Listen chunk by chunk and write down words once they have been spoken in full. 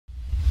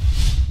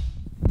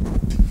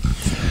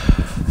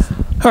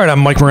All right, I'm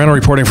Mike Moreno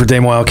reporting for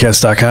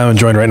DameWildcats.com and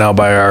joined right now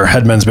by our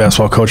head men's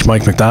basketball coach,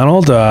 Mike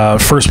McDonald.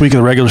 First week of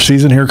the regular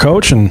season here,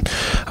 Coach, and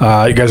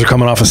you guys are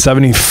coming off a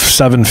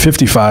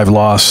 77-55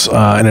 loss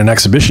in an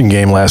exhibition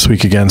game last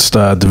week against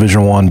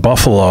Division I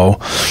Buffalo.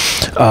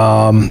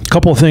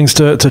 Couple of things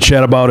to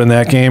chat about in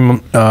that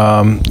game.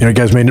 You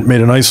guys made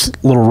a nice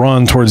little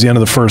run towards the end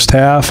of the first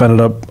half, ended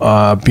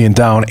up being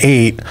down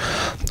 8.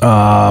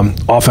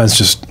 Offense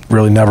just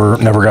really never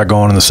got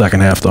going in the second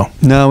half, though.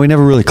 No, we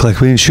never really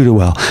clicked. We didn't shoot it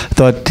well.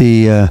 I thought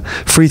the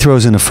free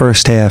throws in the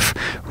first half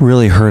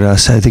really hurt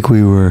us. I think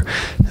we were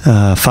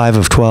 5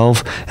 of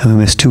 12, and we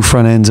missed 2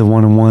 front ends of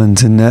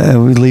 1-on-1s, and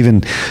we're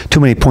leaving too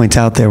many points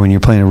out there when you're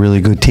playing a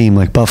really good team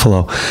like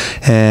Buffalo.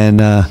 And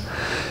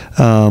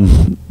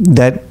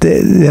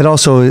that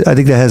also, I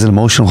think that has an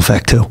emotional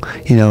effect too.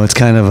 You know, it's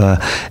kind of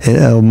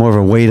a more of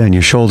a weight on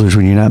your shoulders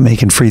when you're not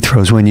making free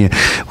throws.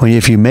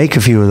 If you make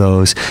a few of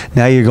those,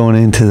 now you're going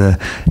into the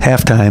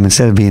halftime,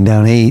 instead of being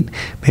down 8,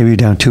 maybe you're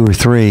down 2 or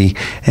 3,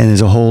 and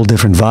there's a whole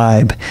different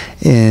vibe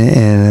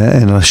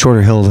and a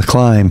shorter hill to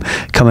climb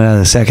coming out of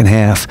the second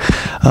half.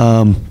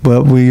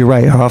 But you're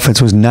right, our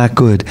offense was not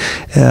good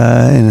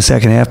in the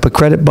second half. But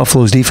credit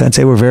Buffalo's defense;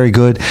 they were very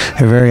good.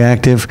 They were very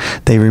active.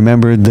 They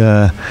remembered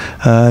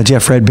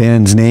Jeff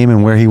Redband's name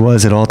and where he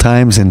was at all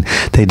times, and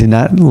they did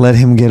not let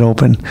him get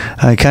open.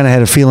 I kind of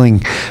had a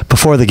feeling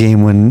before the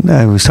game when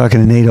I was talking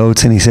to Nate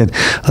Oates, and he said,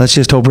 let's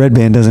just hope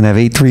Redband doesn't have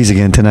 8 threes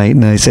again tonight.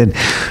 And I said,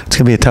 it's going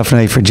to be a tough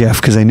night for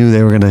Jeff, because I knew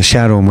they were going to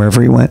shadow him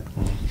wherever he went.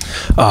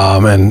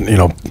 And you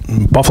know,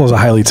 Buffalo's a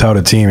highly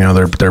touted team. You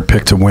know, they're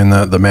picked to win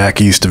the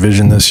MAC East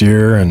Division this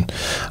year, and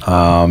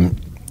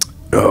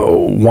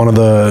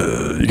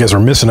you guys were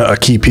missing a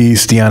key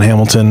piece. Deion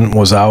Hamilton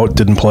was out,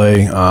 didn't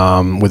play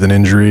with an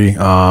injury.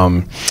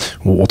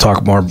 We'll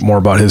talk more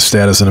about his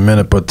status in a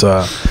minute, but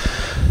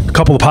a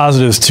couple of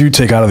positives to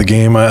take out of the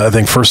game. I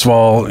think first of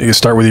all, you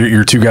start with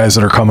your 2 guys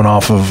that are coming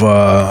off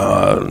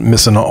of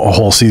missing a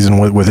whole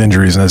season with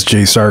injuries, and that's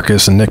Jay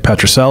Sarkis and Nick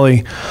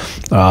Petroselli.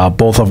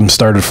 Both of them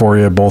started for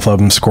you. Both of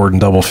them scored in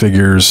double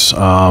figures.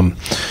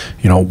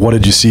 You know, what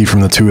did you see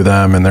from the 2 of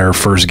them in their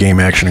first game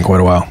action in quite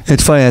a while?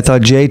 It's funny. I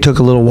thought Jay took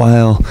a little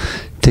while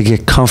to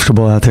get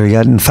comfortable out there. He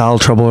got in foul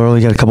trouble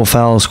early, got a couple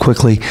fouls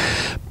quickly.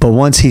 But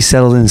once he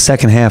settled in the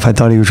second half, I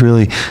thought he was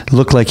really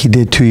looked like he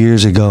did 2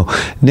 years ago.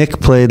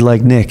 Nick played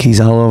like Nick. He's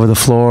all over the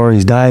floor.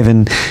 He's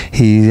diving.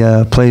 He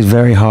plays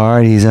very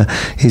hard. He's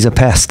a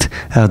pest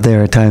out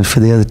there at times for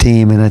the other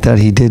team. And I thought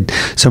he did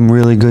some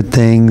really good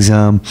things.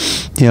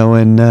 You know,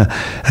 and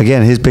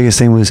again, his biggest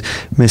thing was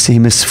he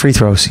missed free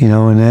throws. You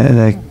know,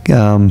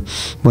 and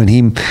when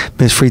he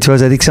missed free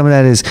throws, I think some of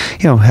that is,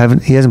 you know,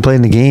 he hasn't played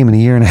in the game in a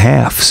year and a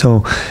half.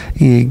 So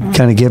you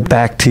kind of get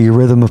back to your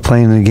rhythm of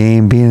playing in the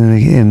game,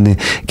 being in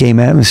the game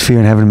atmosphere,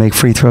 and having to make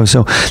free throws.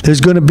 So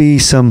there's going to be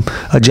some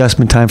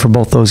adjustment time for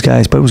both those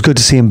guys, but it was good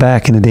to see him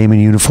back in the Damon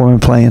uniform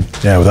and playing.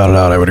 Yeah, without a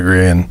doubt, I would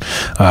agree. And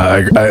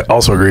I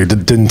also agree, it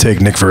didn't take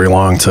Nick very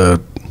long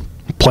to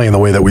playing the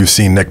way that we've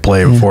seen Nick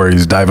play before.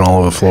 He's diving all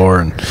over the floor,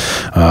 and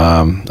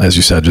as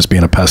you said, just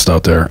being a pest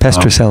out there.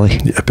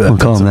 Petroselli. Yeah, we'll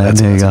call him that.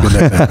 There you go.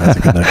 That's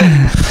a good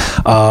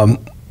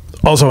nickname.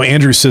 Also,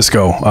 Andrew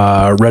Cisco,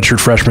 redshirt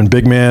freshman,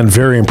 big man,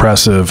 very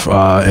impressive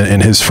in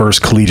his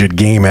first collegiate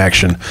game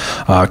action.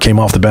 Came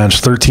off the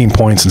bench, 13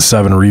 points and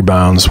 7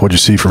 rebounds. What'd you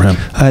see from him?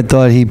 I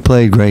thought he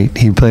played great.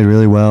 He played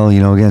really well, you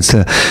know, against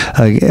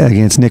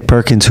Nick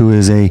Perkins, who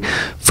is a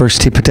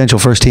potential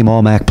first-team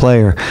All-MAC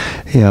player.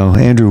 You know,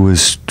 Andrew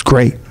was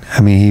great. I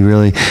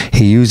mean,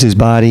 he used his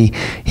body.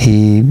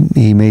 He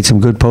made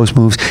some good post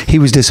moves. He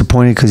was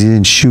disappointed because he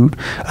didn't shoot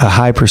a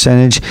high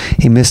percentage.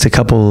 He missed a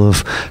couple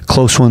of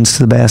close ones to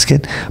the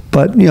basket.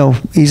 But, you know,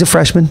 he's a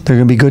freshman. There are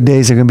going to be good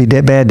days. There are going to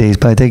be bad days.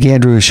 But I think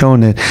Andrew has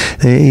shown that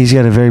he's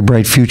got a very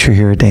bright future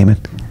here at Damon.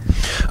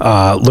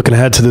 Looking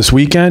ahead to this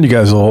weekend, you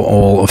guys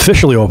will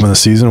officially open the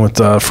season with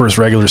first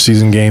regular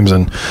season games,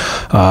 and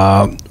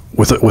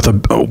with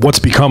what's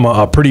become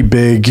a pretty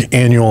big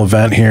annual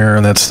event here,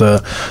 and that's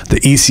the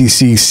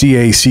ECC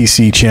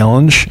CACC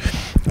Challenge.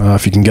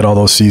 If you can get all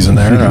those C's in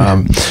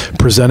there,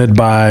 presented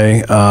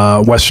by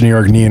Western New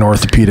York Knee and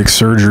Orthopedic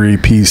Surgery,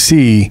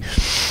 PC.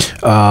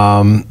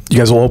 You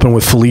guys will open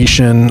with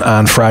Felician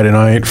on Friday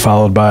night,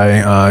 followed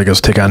by you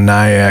guys take on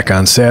Nyack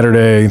on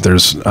Saturday.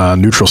 There's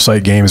neutral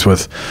site games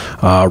with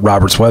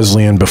Roberts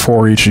Wesleyan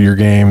before each of your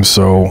games.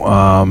 So,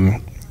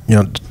 you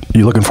know,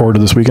 you looking forward to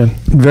this weekend?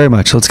 Very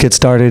much. Let's get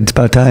started. It's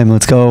about time.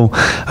 Let's go.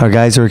 Our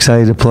guys are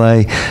excited to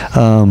play.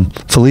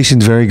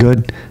 Felician's very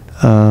good.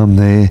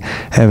 They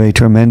have a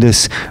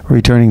tremendous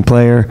returning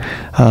player.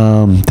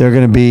 They're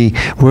going to be.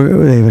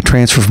 They have a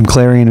transfer from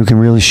Clarion who can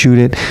really shoot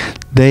it.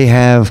 They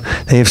have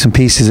some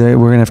pieces that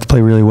we're going to have to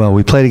play really well.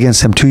 We played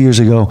against them 2 years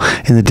ago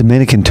in the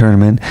Dominican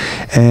tournament,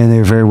 and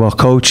they're very well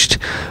coached.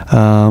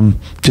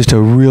 Just a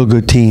real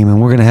good team,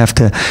 and we're going to have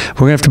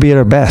to be at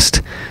our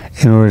best.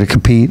 in order to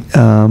compete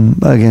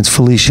against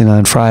Felician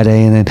on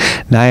Friday. And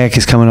then Nyack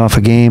is coming off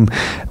a game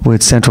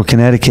with Central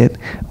Connecticut,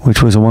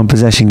 which was a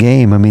one-possession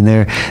game. I mean,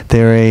 Nyack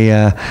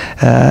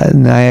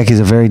is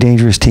a very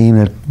dangerous team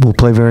that will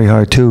play very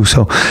hard too.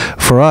 So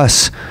for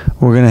us,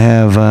 we're gonna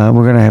have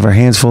our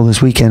hands full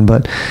this weekend,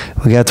 but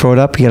we got to throw it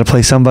up. You got to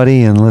play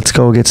somebody, and let's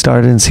go get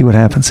started and see what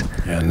happens.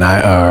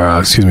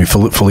 Yeah,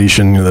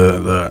 Felician,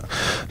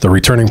 the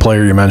returning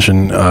player you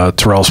mentioned,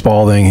 Terrell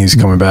Spalding. He's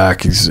coming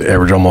back. He's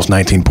averaged almost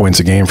 19 points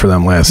a game for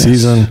them last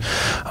season.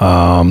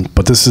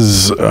 But this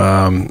is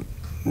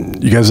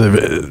you guys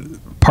have.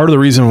 Part of the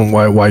reason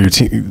why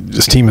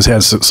this team has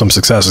had some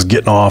success is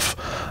getting off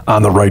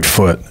on the right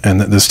foot, and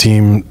this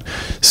team,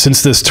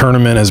 since this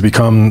tournament has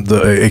become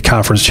a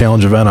conference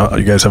challenge event,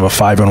 you guys have a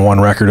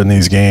 5-1 record in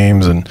these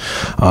games, and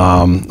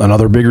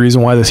another big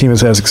reason why the team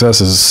has had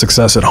success is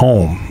success at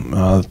home.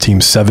 The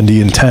team's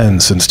 70-10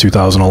 since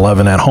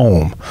 2011 at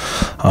home.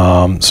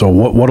 So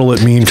what'll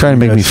it mean? You're trying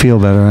to make me feel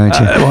better, aren't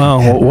you?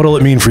 Well, what'll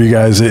it mean for you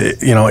guys?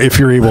 If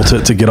you're able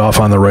to get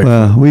off on the right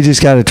foot? We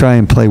just got to try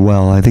and play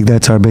well. I think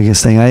that's our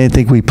biggest thing. I didn't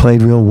think we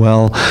played real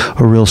well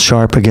or real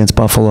sharp against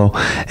Buffalo,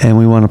 and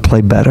we want to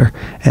play better.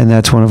 And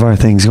that's one of our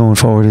things going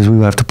forward is we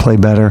have to play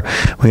better.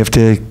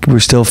 We're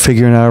still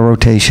figuring out our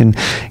rotation,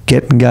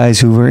 getting guys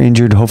who were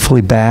injured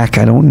hopefully back.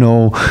 We don't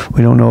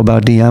know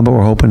about Dion, but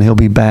we're hoping he'll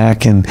be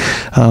back, and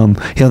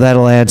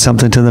that'll add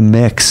something to the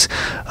mix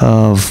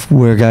of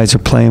where guys are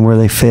playing, where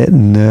they fit,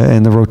 and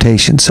the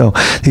rotation. So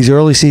these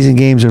early season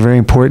games are very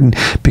important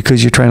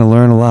because you're trying to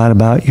learn a lot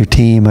about your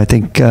team. I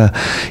think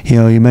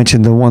you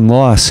mentioned the one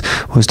loss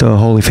was to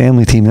a Holy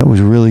Family team that was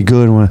really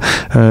good, one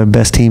of the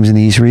best teams in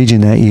the East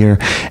region that year,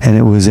 and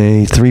it was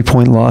a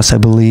 3-point loss, I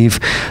believe,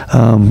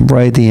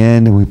 right at the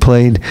end, and we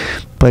played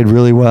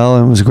really well,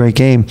 and it was a great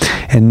game.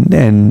 And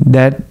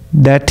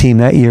that team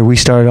that year, we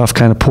started off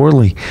kind of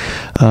poorly,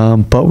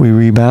 but we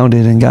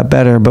rebounded and got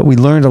better. But we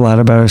learned a lot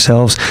about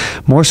ourselves,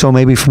 more so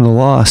maybe from the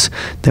loss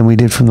than we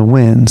did from the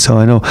win. So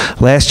I know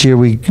last year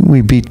we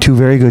beat two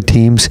very good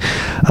teams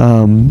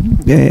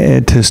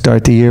to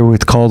start the year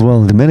with Caldwell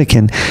and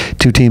Dominican,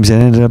 two teams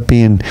that ended up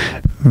being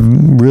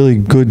really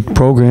good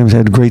programs,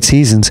 had great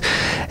seasons,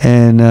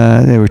 and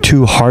they were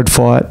two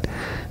hard-fought,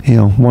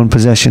 one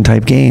possession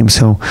type games.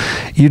 So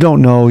you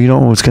don't know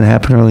what's going to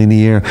happen early in the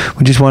year.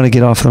 We just want to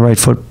get off on the right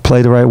foot,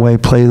 play the right way,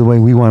 play the way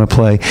we want to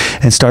play,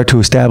 and start to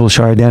establish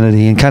our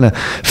identity and kind of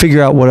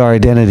figure out what our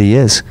identity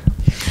is.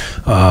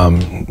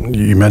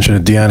 You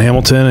mentioned Dion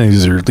Hamilton.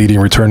 He's your leading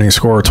returning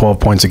scorer, 12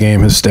 points a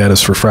game. His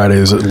status for Friday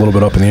is a little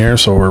bit up in the air,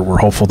 so we're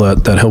hopeful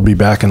that he'll be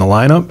back in the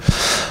lineup.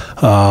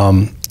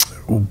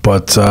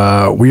 But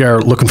we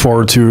are looking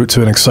forward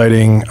to an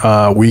exciting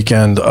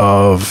weekend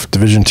of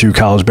Division II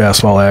college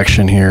basketball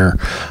action here.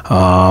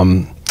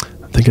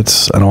 I think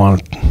it's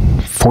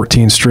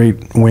 14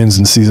 straight wins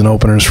and season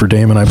openers for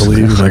Damon, I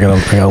believe. I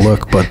gotta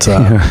look, but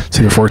it's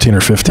either 14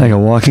 or 15. Like a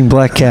walking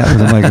black cat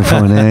with a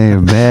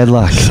microphone. Bad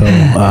luck. So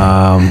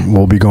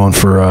we'll be going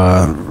for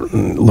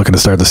looking to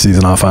start the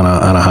season off on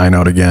a high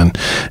note again.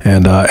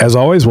 And as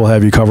always, we'll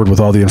have you covered with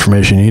all the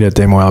information you need at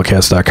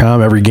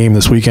DamonWildcats.com. Every game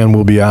this weekend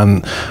will be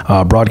on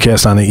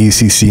broadcast on the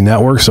ECC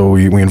network, so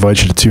we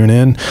invite you to tune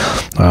in.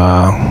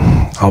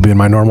 I'll be in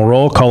my normal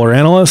role, color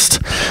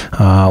analyst,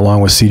 along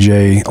with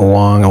CJ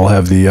Long. I'll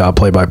have the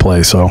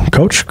play-by-play. So,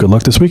 Coach, good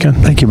luck this weekend.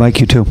 Thank you,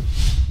 Mike. You too.